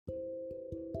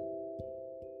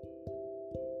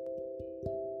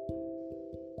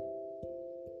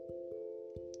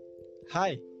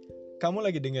Hai, kamu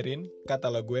lagi dengerin Kata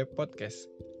Lo Gue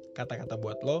Podcast. Kata-kata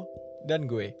buat lo dan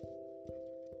gue.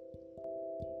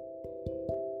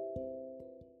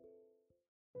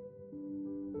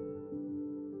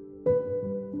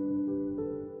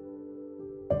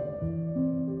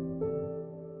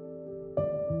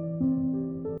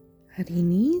 Hari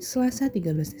ini, Selasa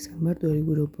 13 Desember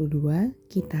 2022,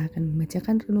 kita akan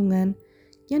membacakan renungan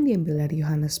yang diambil dari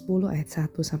Yohanes 10 ayat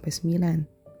 1-9.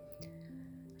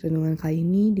 Renungan kali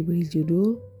ini diberi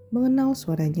judul Mengenal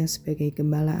Suaranya Sebagai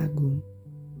Gembala Agung.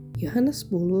 Yohanes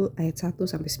 10 ayat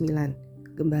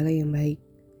 1-9, Gembala yang baik.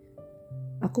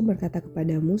 Aku berkata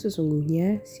kepadamu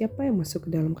sesungguhnya siapa yang masuk ke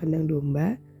dalam kandang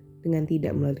domba dengan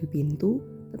tidak melalui pintu,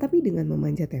 tetapi dengan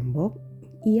memanjat tembok,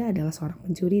 ia adalah seorang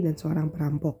pencuri dan seorang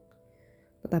perampok.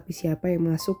 Tetapi siapa yang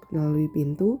masuk melalui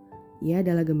pintu, ia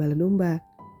adalah gembala domba.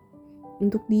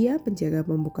 Untuk dia, penjaga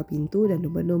membuka pintu dan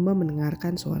domba-domba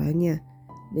mendengarkan suaranya.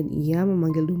 Dan ia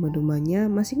memanggil domba-dombanya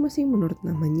masing-masing menurut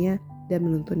namanya dan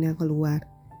menuntunnya keluar.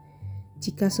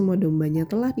 Jika semua dombanya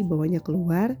telah dibawanya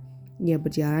keluar, ia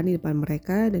berjalan di depan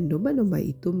mereka dan domba-domba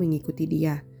itu mengikuti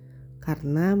dia,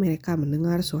 karena mereka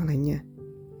mendengar suaranya.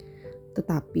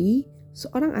 Tetapi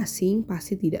seorang asing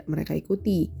pasti tidak mereka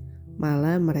ikuti.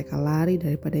 Malah mereka lari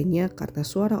daripadanya karena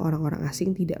suara orang-orang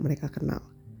asing tidak mereka kenal.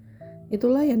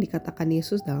 Itulah yang dikatakan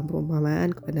Yesus dalam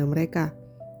perumpamaan kepada mereka.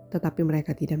 Tetapi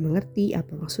mereka tidak mengerti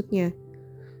apa maksudnya.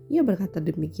 Ia berkata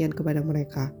demikian kepada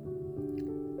mereka.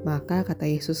 Maka kata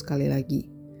Yesus sekali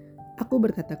lagi, Aku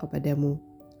berkata kepadamu,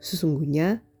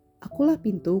 sesungguhnya akulah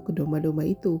pintu ke domba-domba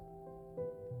itu.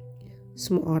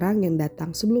 Semua orang yang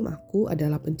datang sebelum aku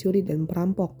adalah pencuri dan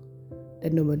perampok,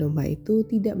 dan domba-domba itu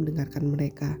tidak mendengarkan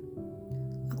mereka.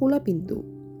 Akulah pintu.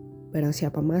 Barang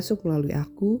siapa masuk melalui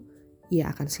aku,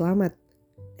 ia akan selamat.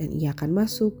 Dan ia akan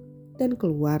masuk dan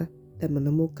keluar dan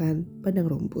menemukan padang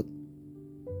rumput.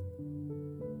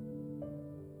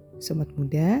 Sobat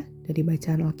muda, dari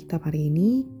bacaan Alkitab hari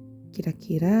ini,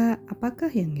 kira-kira apakah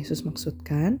yang Yesus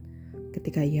maksudkan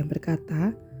ketika ia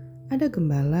berkata, ada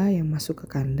gembala yang masuk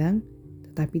ke kandang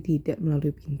tetapi tidak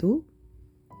melalui pintu?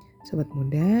 Sobat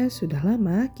muda, sudah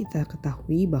lama kita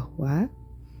ketahui bahwa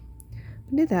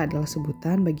pendeta adalah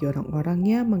sebutan bagi orang-orang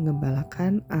yang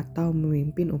menggembalakan atau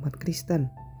memimpin umat Kristen.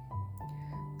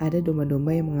 Ada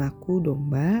domba-domba yang mengaku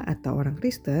domba atau orang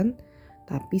Kristen,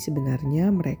 tapi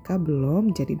sebenarnya mereka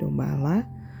belum jadi domba Allah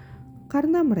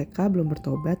karena mereka belum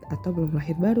bertobat atau belum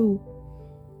lahir baru.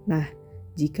 Nah,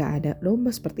 jika ada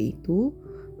domba seperti itu,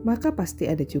 maka pasti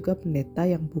ada juga pendeta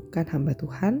yang bukan hamba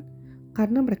Tuhan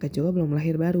karena mereka juga belum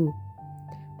lahir baru.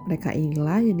 Mereka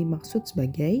inilah yang dimaksud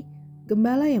sebagai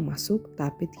gembala yang masuk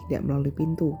tapi tidak melalui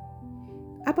pintu.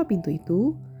 Apa pintu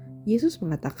itu? Yesus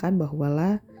mengatakan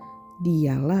bahwalah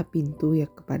dialah pintu yang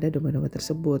kepada domba-domba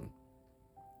tersebut.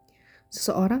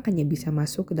 Seseorang hanya bisa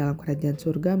masuk ke dalam kerajaan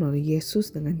surga melalui Yesus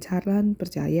dengan cara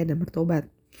percaya dan bertobat.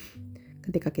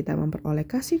 Ketika kita memperoleh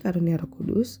kasih karunia Roh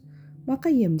Kudus, maka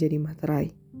ia menjadi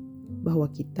materai bahwa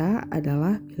kita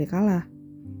adalah milik Allah.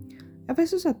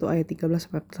 Efesus 1 ayat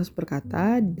 13-14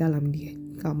 berkata, dalam dia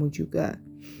kamu juga.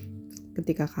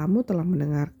 Ketika kamu telah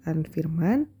mendengarkan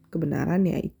firman kebenaran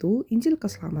yaitu Injil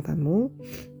keselamatanmu,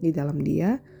 di dalam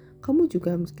dia, kamu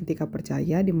juga ketika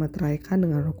percaya dimateraikan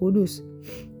dengan Roh Kudus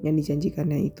yang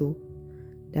dijanjikannya itu.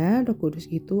 Dan Roh Kudus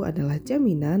itu adalah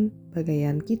jaminan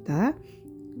bagaian kita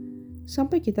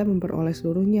sampai kita memperoleh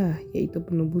seluruhnya, yaitu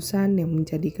penebusan yang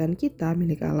menjadikan kita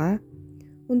milik Allah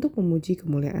untuk memuji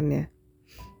kemuliaannya.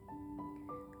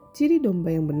 Ciri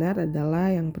domba yang benar adalah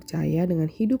yang percaya dengan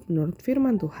hidup menurut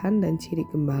firman Tuhan, dan ciri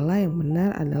gembala yang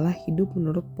benar adalah hidup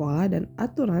menurut pola dan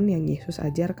aturan yang Yesus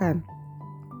ajarkan.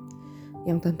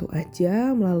 Yang tentu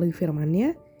aja melalui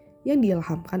firman-Nya yang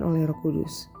diilhamkan oleh Roh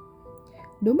Kudus.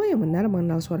 Domba yang benar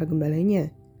mengenal suara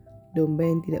gembalanya. Domba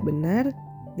yang tidak benar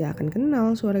gak akan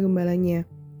kenal suara gembalanya.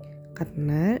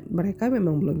 Karena mereka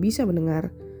memang belum bisa mendengar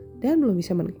dan belum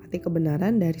bisa menikmati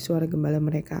kebenaran dari suara gembala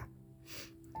mereka.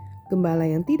 Gembala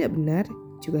yang tidak benar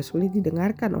juga sulit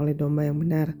didengarkan oleh domba yang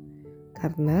benar,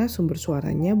 karena sumber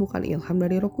suaranya bukan ilham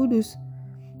dari Roh Kudus.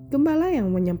 Gembala yang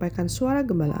menyampaikan suara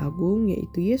gembala agung,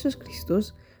 yaitu Yesus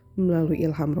Kristus, melalui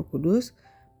ilham Roh Kudus,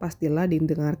 pastilah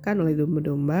didengarkan oleh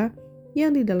domba-domba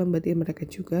yang di dalam batin mereka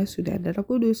juga sudah ada Roh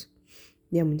Kudus,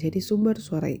 yang menjadi sumber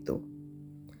suara itu.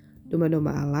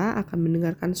 Domba-domba Allah akan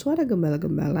mendengarkan suara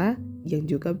gembala-gembala yang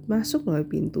juga masuk melalui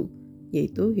pintu,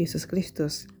 yaitu Yesus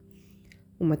Kristus.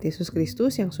 Umat Yesus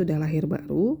Kristus yang sudah lahir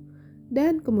baru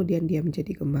dan kemudian dia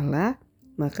menjadi gembala,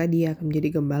 maka dia akan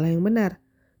menjadi gembala yang benar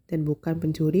dan bukan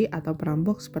pencuri atau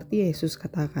perampok seperti Yesus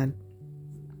katakan.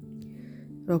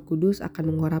 Roh Kudus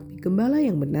akan mengurapi gembala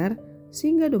yang benar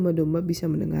sehingga domba-domba bisa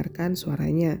mendengarkan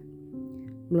suaranya.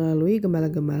 Melalui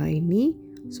gembala-gembala ini,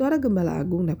 suara gembala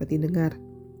agung dapat didengar.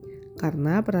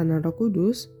 Karena peranan Roh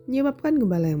Kudus menyebabkan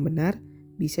gembala yang benar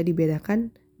bisa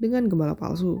dibedakan dengan gembala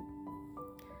palsu.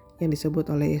 Yang disebut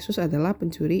oleh Yesus adalah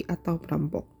pencuri atau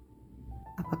perampok.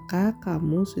 Apakah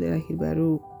kamu sudah lahir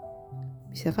baru?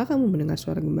 Bisakah kamu mendengar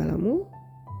suara gembalamu?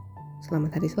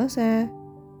 Selamat hari Selasa.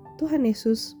 Tuhan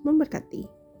Yesus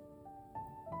memberkati.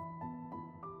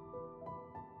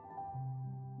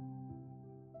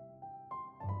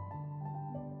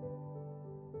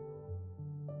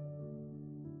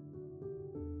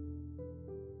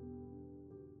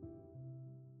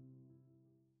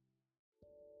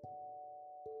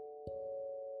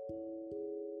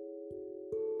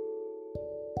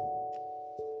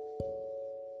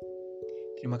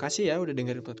 Terima kasih ya udah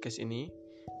dengerin podcast ini.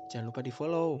 Jangan lupa di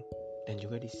follow dan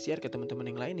juga di share ke teman-teman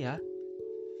yang lain ya.